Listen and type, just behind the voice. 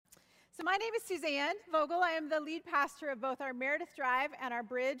So my name is Suzanne Vogel. I am the lead pastor of both our Meredith Drive and our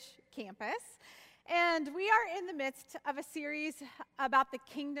Bridge campus. And we are in the midst of a series about the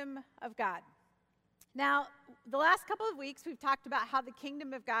kingdom of God. Now, the last couple of weeks, we've talked about how the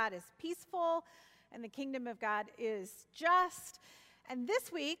kingdom of God is peaceful and the kingdom of God is just. And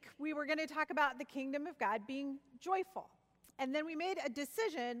this week, we were going to talk about the kingdom of God being joyful. And then we made a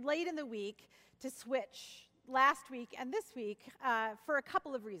decision late in the week to switch last week and this week for a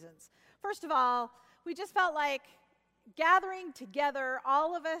couple of reasons. First of all, we just felt like gathering together,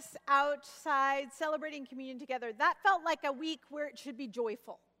 all of us outside, celebrating communion together, that felt like a week where it should be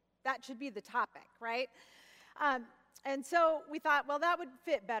joyful. That should be the topic, right? And so we thought, well, that would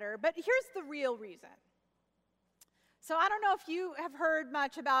fit better. But here's the real reason. So I don't know if you have heard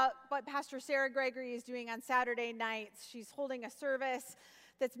much about what Pastor Sarah Gregory is doing on Saturday nights. She's holding a service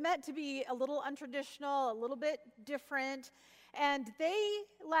that's meant to be a little untraditional, a little bit different. And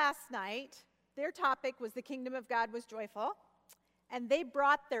last night, their topic was the kingdom of God was joyful. And they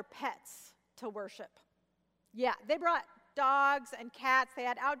brought their pets to worship. Yeah, they brought dogs and cats. They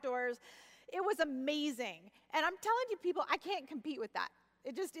had outdoors. It was amazing. And I'm telling you, people, I can't compete with that.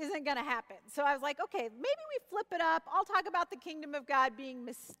 It just isn't going to happen. So I was like, okay, maybe we flip it up. I'll talk about the kingdom of God being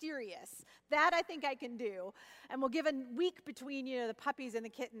mysterious. That I think I can do. And we'll give a week between, the puppies and the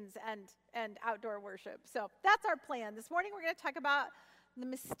kittens and outdoor worship. So that's our plan. This morning we're going to talk about the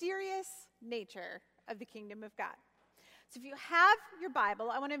mysterious nature of the kingdom of God. So if you have your Bible,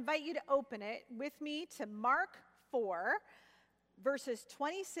 I want to invite you to open it with me to Mark 4, verses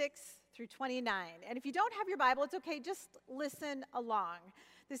 26 through 29. And if you don't have your Bible, it's okay, just listen along.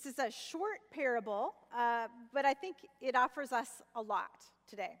 This is a short parable, but I think it offers us a lot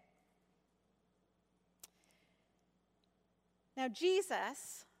today. Now,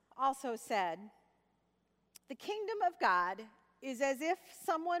 Jesus also said, "The kingdom of God is as if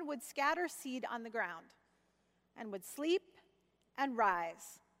someone would scatter seed on the ground and would sleep and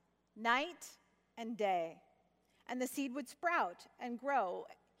rise night and day. And the seed would sprout and grow.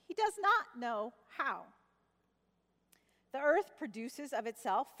 He does not know how. The earth produces of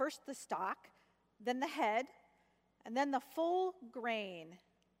itself first the stalk, then the head, and then the full grain.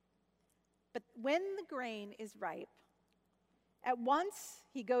 But when the grain is ripe, at once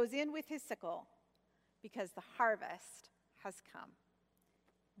he goes in with his sickle, because the harvest has come."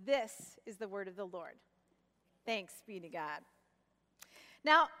 This is the word of the Lord. Thanks be to God.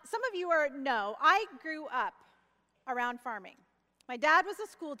 Now, some of you know, I grew up around farming. My dad was a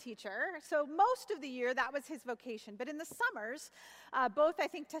school teacher, so most of the year that was his vocation. But in the summers, both I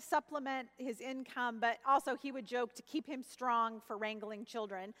think to supplement his income, but also he would joke to keep him strong for wrangling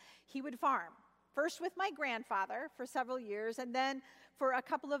children, he would farm. First with my grandfather for several years, and then for a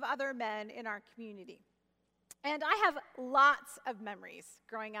couple of other men in our community. And I have lots of memories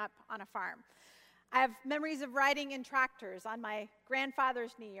growing up on a farm. I have memories of riding in tractors on my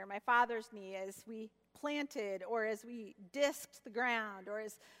grandfather's knee or my father's knee as we planted or as we disked the ground or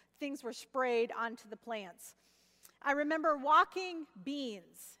as things were sprayed onto the plants. I remember walking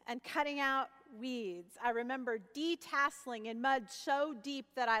beans and cutting out weeds. I remember detasseling in mud so deep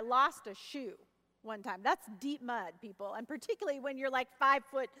that I lost a shoe one time. That's deep mud, people, and particularly when you're like 5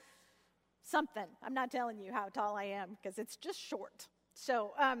 foot something. I'm not telling you how tall I am because it's just short.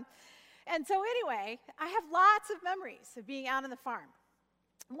 So anyway, I have lots of memories of being out on the farm.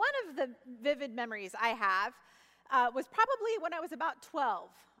 One of the vivid memories I have was probably when I was about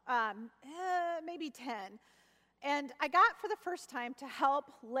 12, maybe 10. And I got for the first time to help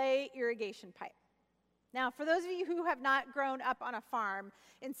lay irrigation pipe. Now, for those of you who have not grown up on a farm,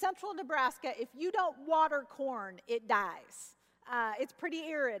 in central Nebraska, if you don't water corn, it dies. It's pretty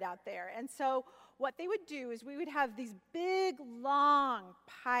arid out there. And so what they would do is we would have these big, long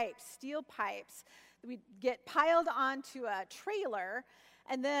pipes, steel pipes, that we'd get piled onto a trailer,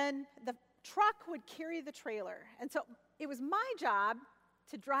 and then the truck would carry the trailer. And so it was my job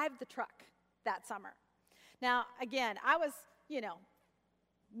to drive the truck that summer. Now, again, I was,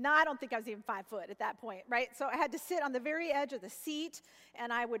 I don't think I was even 5 foot at that point, right? So I had to sit on the very edge of the seat,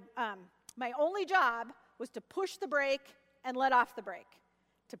 and I would, my only job was to push the brake and let off the brake.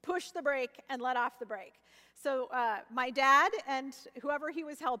 To push the brake and let off the brake. So my dad and whoever he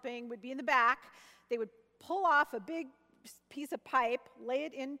was helping would be in the back. They would pull off a big piece of pipe, lay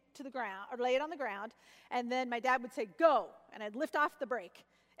it into the ground, or lay it on the ground, and then my dad would say, "Go," and I'd lift off the brake.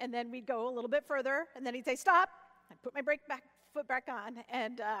 And then we'd go a little bit further, and then he'd say, "Stop." I'd put my foot back on,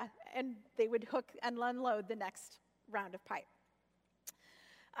 and they would hook and unload the next round of pipe.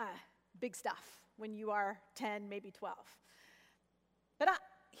 Big stuff when you are 10, maybe 12. But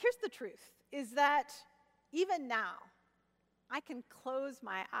here's the truth, is that even now, I can close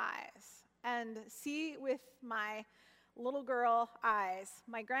my eyes and see with my little girl eyes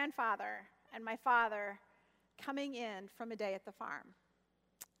my grandfather and my father coming in from a day at the farm.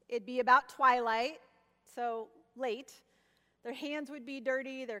 It'd be about twilight, so late. Their hands would be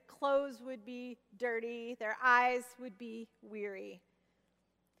dirty, their clothes would be dirty, their eyes would be weary.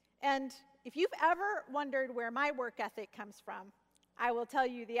 And if you've ever wondered where my work ethic comes from, I will tell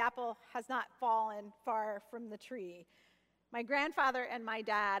you the apple has not fallen far from the tree. My grandfather and my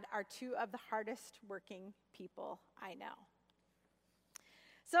dad are two of the hardest working people I know.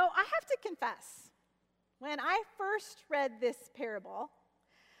 So I have to confess, when I first read this parable,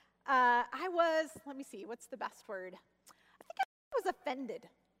 I was, let me see, what's the best word? I think I was offended.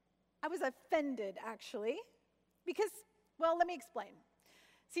 I was offended, actually, because, well, let me explain.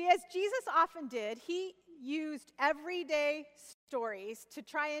 See, as Jesus often did, he used everyday stories to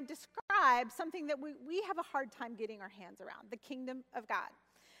try and describe something that we have a hard time getting our hands around, the kingdom of God.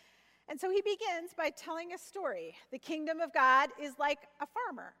 And so he begins by telling a story. The kingdom of God is like a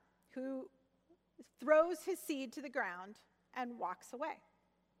farmer who throws his seed to the ground and walks away.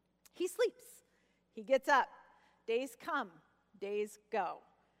 He sleeps. He gets up. Days come. Days go.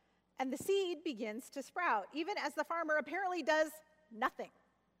 And the seed begins to sprout, even as the farmer apparently does nothing.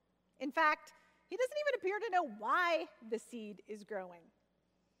 In fact, he doesn't even appear to know why the seed is growing.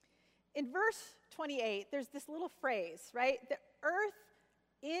 In verse 28, there's this little phrase, right? The earth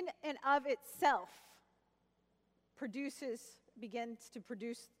in and of itself begins to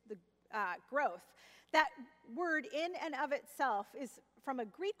produce the growth. That word in and of itself is from a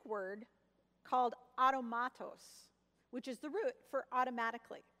Greek word called automatos, which is the root for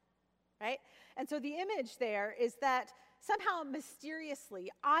automatically, right? And so the image there is that somehow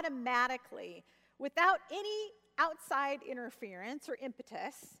mysteriously, automatically, without any outside interference or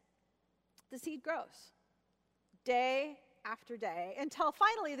impetus, the seed grows day after day until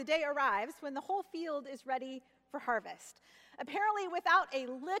finally the day arrives when the whole field is ready for harvest, apparently without a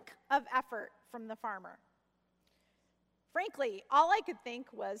lick of effort from the farmer. Frankly, all I could think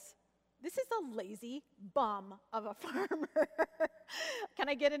was, this is a lazy bum of a farmer. Can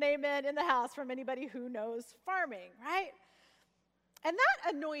I get an amen in the house from anybody who knows farming, right? And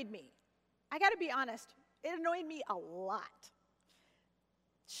that annoyed me. I got to be honest, it annoyed me a lot.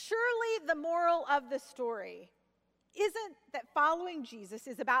 Surely the moral of the story isn't that following Jesus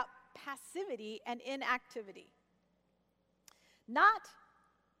is about passivity and inactivity. Not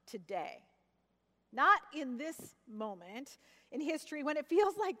today. Not in this moment in history when it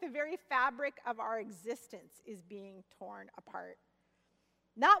feels like the very fabric of our existence is being torn apart.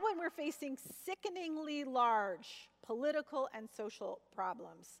 Not when we're facing sickeningly large political and social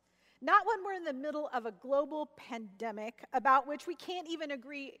problems. Not when we're in the middle of a global pandemic about which we can't even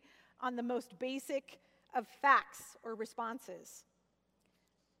agree on the most basic of facts or responses.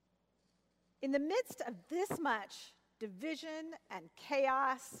 In the midst of this much division and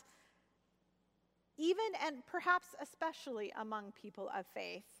chaos, even and perhaps especially among people of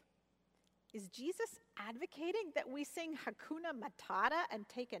faith, is Jesus advocating that we sing Hakuna Matata and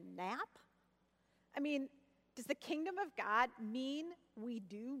take a nap? I mean, does the kingdom of God mean we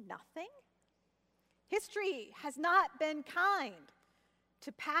do nothing? History has not been kind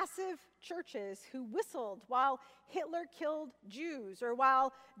to passive churches who whistled while Hitler killed Jews or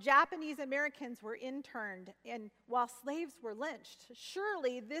while Japanese Americans were interned and while slaves were lynched.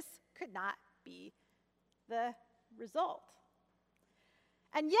 Surely this could not be the result.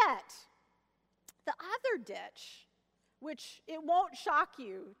 And yet, the other ditch, which it won't shock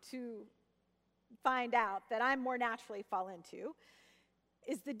you to find out that I'm more naturally fall into,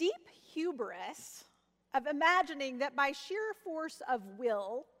 is the deep hubris of imagining that by sheer force of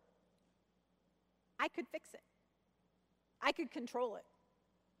will, I could fix it. I could control it.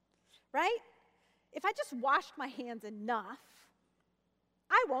 Right? If I just washed my hands enough,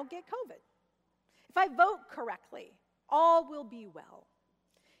 I won't get COVID. If I vote correctly, all will be well.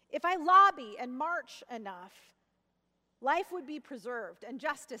 If I lobby and march enough, life would be preserved and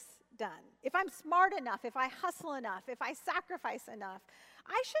justice done. If I'm smart enough, if I hustle enough, if I sacrifice enough,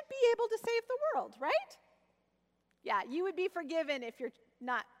 I should be able to save the world, right? Yeah, you would be forgiven if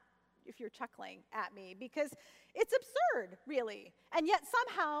you're chuckling at me, because it's absurd, really. And yet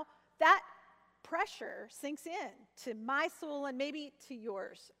somehow that pressure sinks in to my soul and maybe to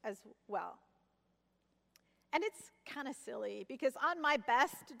yours as well. And it's kind of silly, because on my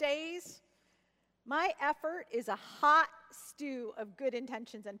best days, my effort is a hot stew of good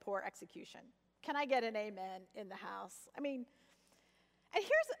intentions and poor execution. Can I get an amen in the house? I mean, and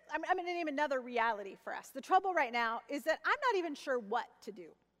I'm going to name another reality for us. The trouble right now is that I'm not even sure what to do.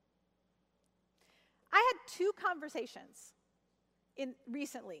 I had 2 conversations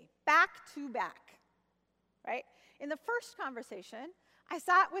recently, back to back, right? In the first conversation, I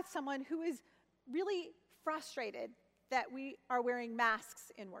sat with someone who is really frustrated that we are wearing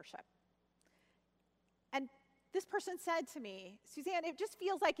masks in worship. And this person said to me, Suzanne, it just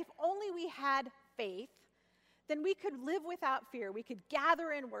feels like if only we had faith, then we could live without fear. We could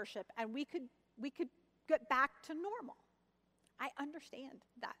gather in worship, and we could get back to normal. I understand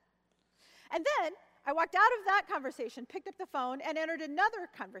that. And then I walked out of that conversation, picked up the phone, and entered another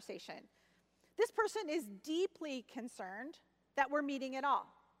conversation. This person is deeply concerned that we're meeting at all,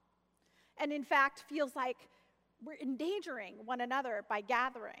 and in fact feels like we're endangering one another by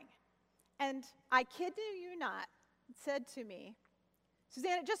gathering. And I kid you not, said to me,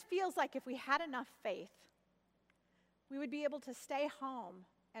 Suzanne, it just feels like if we had enough faith, we would be able to stay home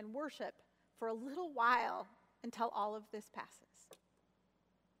and worship for a little while until all of this passes.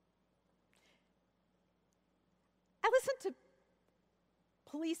 I listen to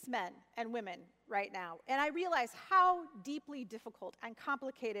policemen and women right now, and I realize how deeply difficult and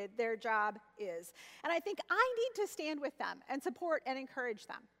complicated their job is. And I think I need to stand with them and support and encourage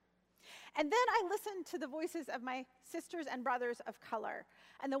them. And then I listen to the voices of my sisters and brothers of color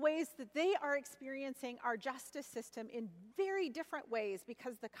and the ways that they are experiencing our justice system in very different ways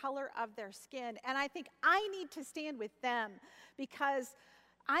because the color of their skin. And I think I need to stand with them because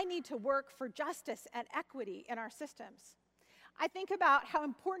I need to work for justice and equity in our systems. I think about how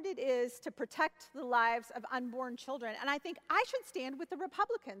important it is to protect the lives of unborn children, and I think I should stand with the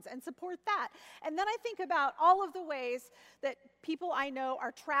Republicans and support that. And then I think about all of the ways that people I know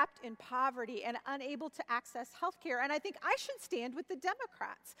are trapped in poverty and unable to access health care, and I think I should stand with the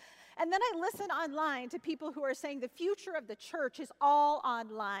Democrats. And then I listen online to people who are saying the future of the church is all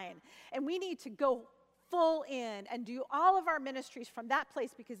online, and we need to go full in and do all of our ministries from that place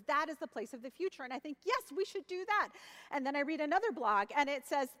because that is the place of the future. And I think, yes, we should do that. And then I read another blog, and it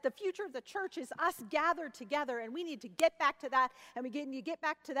says the future of the church is us gathered together, and we need to get back to that, and we need to get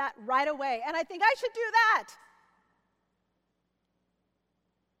back to that right away. And I think I should do that.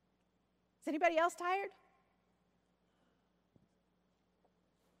 Is anybody else tired?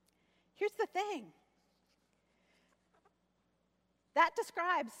 Here's the thing. That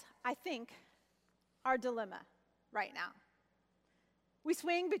describes, I think, our dilemma right now. We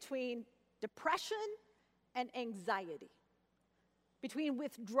swing between depression and anxiety, between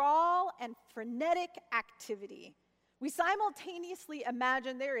withdrawal and frenetic activity. We simultaneously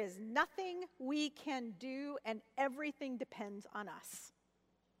imagine there is nothing we can do and everything depends on us.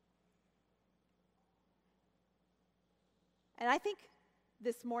 And I think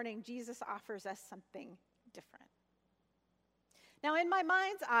this morning Jesus offers us something different. Now, in my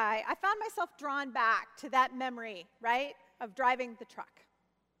mind's eye, I found myself drawn back to that memory, right, of driving the truck.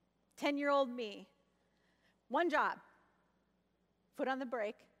 10-year-old me. One job. Foot on the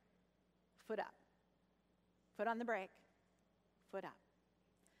brake, foot up. Foot on the brake, foot up.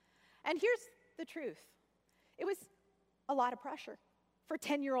 And here's the truth. It was a lot of pressure for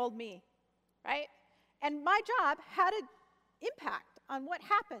 10-year-old me, right? And my job had an impact on what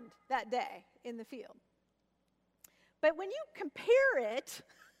happened that day in the field. But when you compare it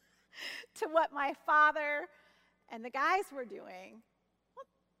to what my father and the guys were doing, well,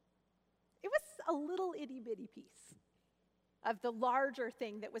 it was a little itty-bitty piece of the larger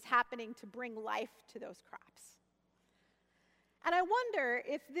thing that was happening to bring life to those crops. And I wonder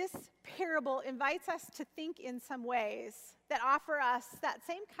if this parable invites us to think in some ways that offer us that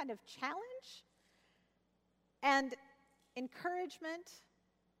same kind of challenge and encouragement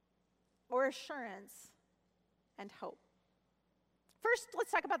or assurance and hope. First,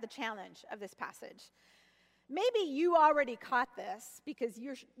 let's talk about the challenge of this passage. Maybe you already caught this because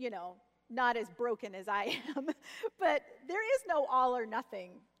you're, not as broken as I am, but there is no all or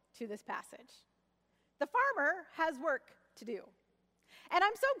nothing to this passage. The farmer has work to do. And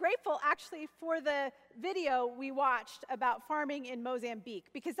I'm so grateful, actually, for the video we watched about farming in Mozambique,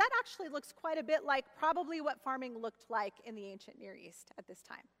 because that actually looks quite a bit like probably what farming looked like in the ancient Near East at this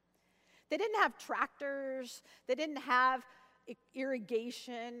time. They didn't have tractors. They didn't have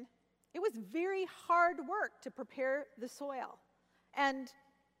irrigation. It was very hard work to prepare the soil. And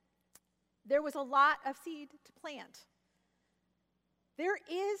there was a lot of seed to plant. There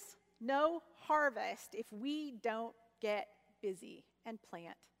is no harvest if we don't get busy and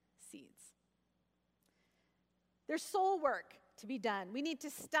plant seeds. There's soul work to be done. We need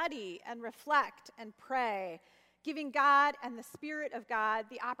to study and reflect and pray, giving God and the Spirit of God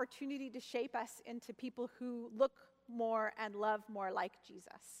the opportunity to shape us into people who look more and love more like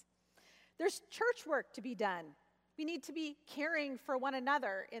Jesus. There's church work to be done. We need to be caring for one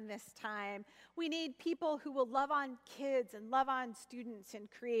another in this time. We need people who will love on kids and love on students in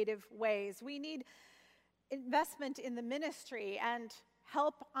creative ways. We need investment in the ministry and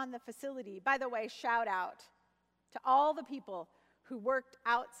help on the facility. By the way, shout out to all the people who worked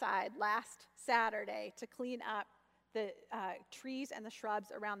outside last Saturday to clean up the trees and the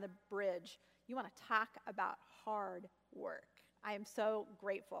shrubs around the bridge. You want to talk about hard work. I am so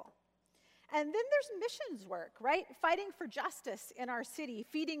grateful. And then there's missions work, right? Fighting for justice in our city,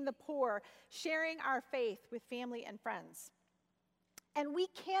 feeding the poor, sharing our faith with family and friends. And we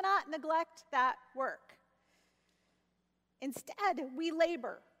cannot neglect that work. Instead, we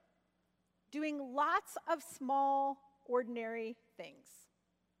labor, doing lots of small, ordinary things,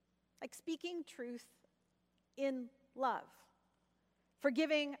 like speaking truth in love,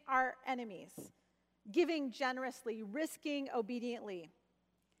 forgiving our enemies, giving generously, risking obediently.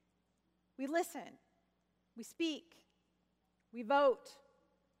 We listen, we speak, we vote,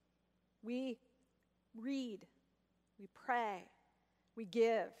 we read, we pray, we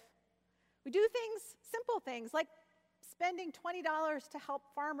give. We do things, simple things, like spending $20 to help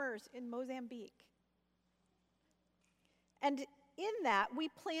farmers in Mozambique. And in that, we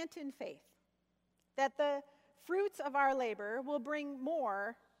plant in faith that the fruits of our labor will bring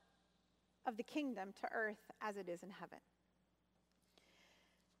more of the kingdom to earth as it is in heaven.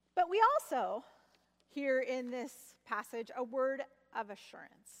 But we also hear in this passage a word of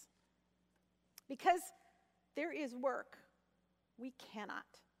assurance. Because there is work we cannot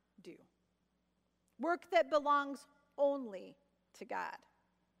do. Work that belongs only to God.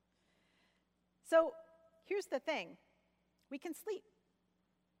 So here's the thing. We can sleep.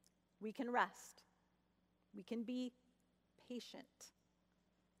 We can rest. We can be patient.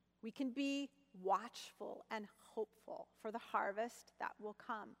 We can be watchful and hopeful for the harvest that will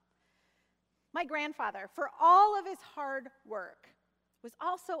come. My grandfather, for all of his hard work, was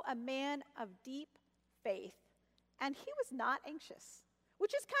also a man of deep faith, and he was not anxious,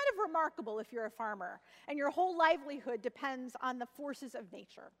 which is kind of remarkable if you're a farmer and your whole livelihood depends on the forces of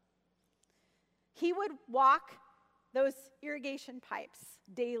nature. He would walk those irrigation pipes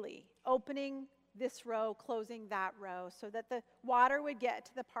daily, opening this row, closing that row, so that the water would get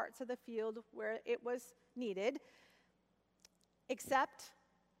to the parts of the field where it was needed, except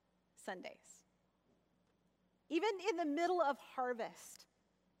Sundays. Even in the middle of harvest,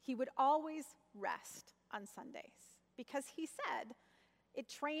 he would always rest on Sundays because he said, it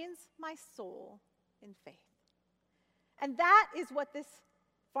trains my soul in faith. And that is what this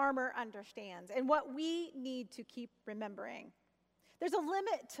farmer understands and what we need to keep remembering. There's a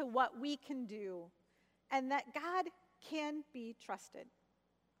limit to what we can do, and that God can be trusted.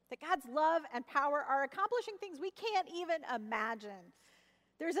 That God's love and power are accomplishing things we can't even imagine.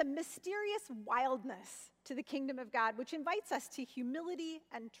 There's a mysterious wildness to the kingdom of God, which invites us to humility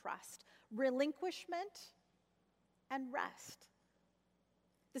and trust, relinquishment and rest.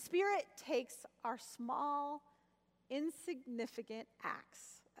 The Spirit takes our small, insignificant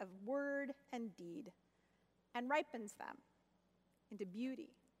acts of word and deed and ripens them into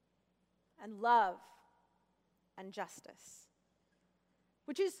beauty and love and justice,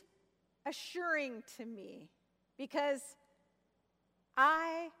 which is assuring to me because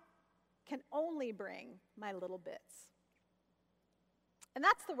I can only bring my little bits. And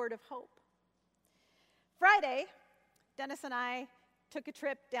that's the word of hope. Friday, Dennis and I took a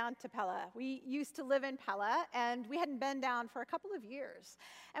trip down to Pella. We used to live in Pella, and we hadn't been down for a couple of years.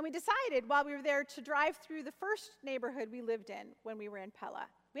 And we decided while we were there to drive through the first neighborhood we lived in when we were in Pella.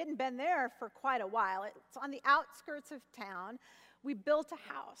 We hadn't been there for quite a while. It's on the outskirts of town. We built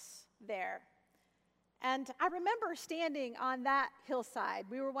a house there. And I remember standing on that hillside.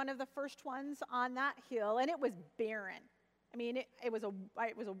 We were one of the first ones on that hill, and it was barren. I mean, it was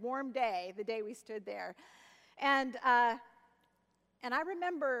a warm day, the day we stood there. And I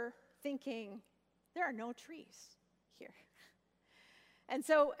remember thinking, there are no trees here. And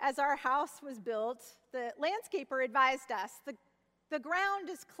so as our house was built, the landscaper advised us, the ground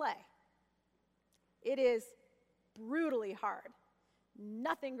is clay. It is brutally hard.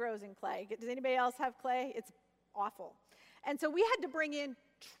 Nothing grows in clay. Does anybody else have clay? It's awful. And so we had to bring in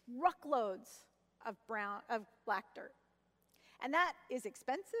truckloads of black dirt. And that is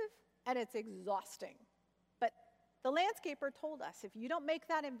expensive and it's exhausting. But the landscaper told us, if you don't make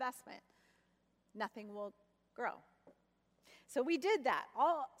that investment, nothing will grow. So we did that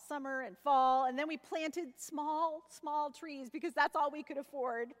all summer and fall, and then we planted small trees because that's all we could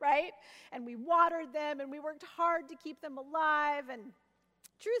afford, right? And we watered them, and we worked hard to keep them alive. And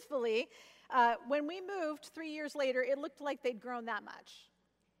truthfully, when we moved 3 years later, it looked like they'd grown that much.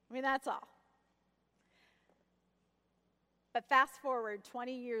 I mean, that's all. But fast forward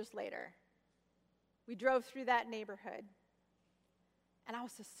 20 years later, we drove through that neighborhood, and I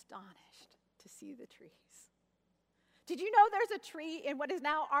was astonished to see the trees. Did you know there's a tree in what is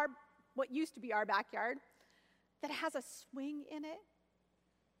now what used to be our backyard that has a swing in it?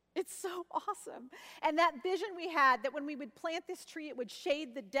 It's so awesome. And that vision we had that when we would plant this tree, it would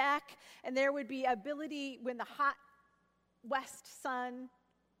shade the deck, and there would be ability when the hot west sun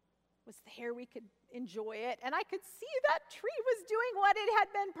was there, we could enjoy it. And I could see that tree was doing what it had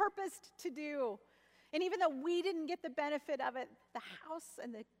been purposed to do. And even though we didn't get the benefit of it, the house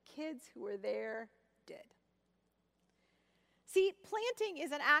and the kids who were there did. See, planting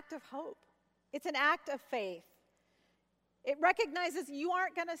is an act of hope. It's an act of faith. It recognizes you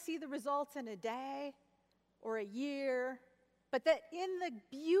aren't going to see the results in a day or a year, but that in the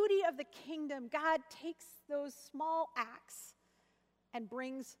beauty of the kingdom, God takes those small acts and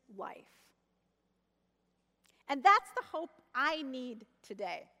brings life. And that's the hope I need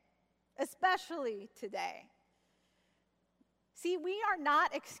today, especially today. See, we are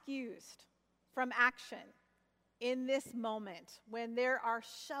not excused from action in this moment when there are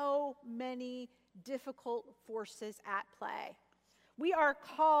so many difficult forces at play. We are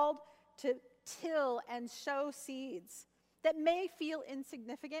called to till and sow seeds that may feel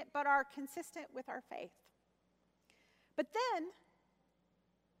insignificant but are consistent with our faith. But then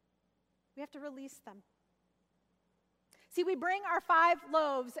we have to release them. See, we bring our 5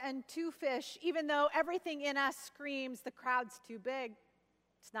 loaves and 2 fish, even though everything in us screams the crowd's too big.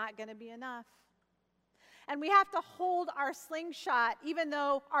 It's not going to be enough. And we have to hold our slingshot, even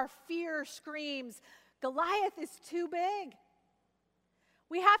though our fear screams, Goliath is too big.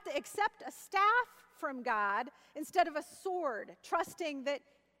 We have to accept a staff from God instead of a sword, trusting that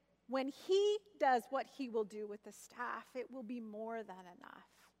when he does what he will do with the staff, it will be more than enough.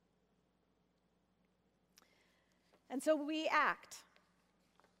 And so we act,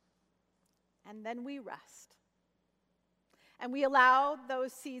 and then we rest. And we allow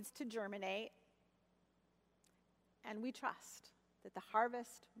those seeds to germinate, and we trust that the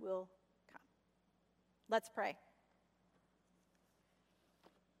harvest will come. Let's pray.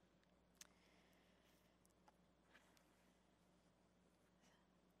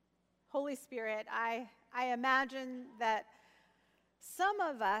 Holy Spirit, I imagine that some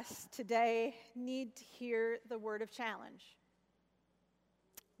of us today need to hear the word of challenge.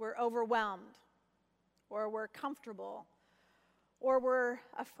 We're overwhelmed, or we're comfortable, or we're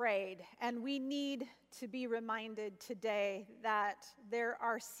afraid, and we need to be reminded today that there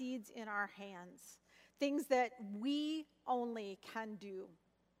are seeds in our hands, things that we only can do,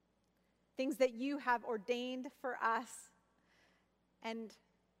 things that you have ordained for us, and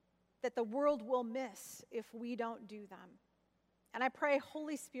that the world will miss if we don't do them. And I pray,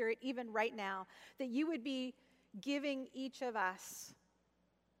 Holy Spirit, even right now, that you would be giving each of us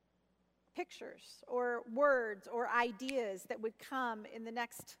pictures or words or ideas that would come in the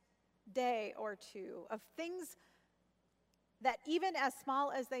next day or two of things that, even as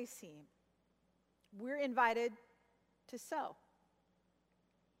small as they seem, we're invited to sow.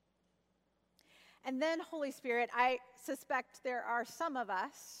 And then, Holy Spirit, I suspect there are some of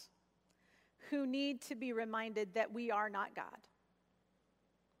us who need to be reminded that we are not God.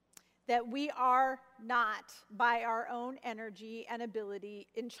 That we are not, by our own energy and ability,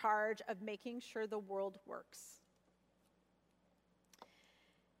 in charge of making sure the world works.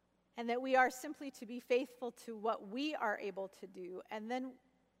 And that we are simply to be faithful to what we are able to do, and then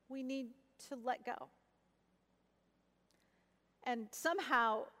we need to let go. And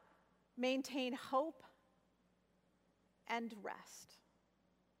somehow maintain hope and rest.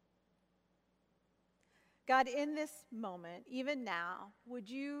 God, in this moment, even now, would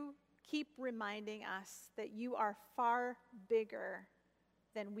you keep reminding us that you are far bigger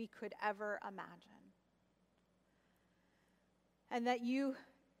than we could ever imagine. And that you,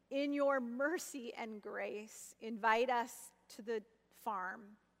 in your mercy and grace, invite us to the farm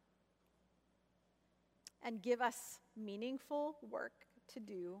and give us meaningful work to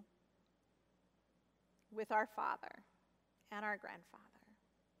do with our Father and our grandfather.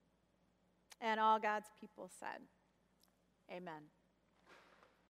 And all God's people said, amen.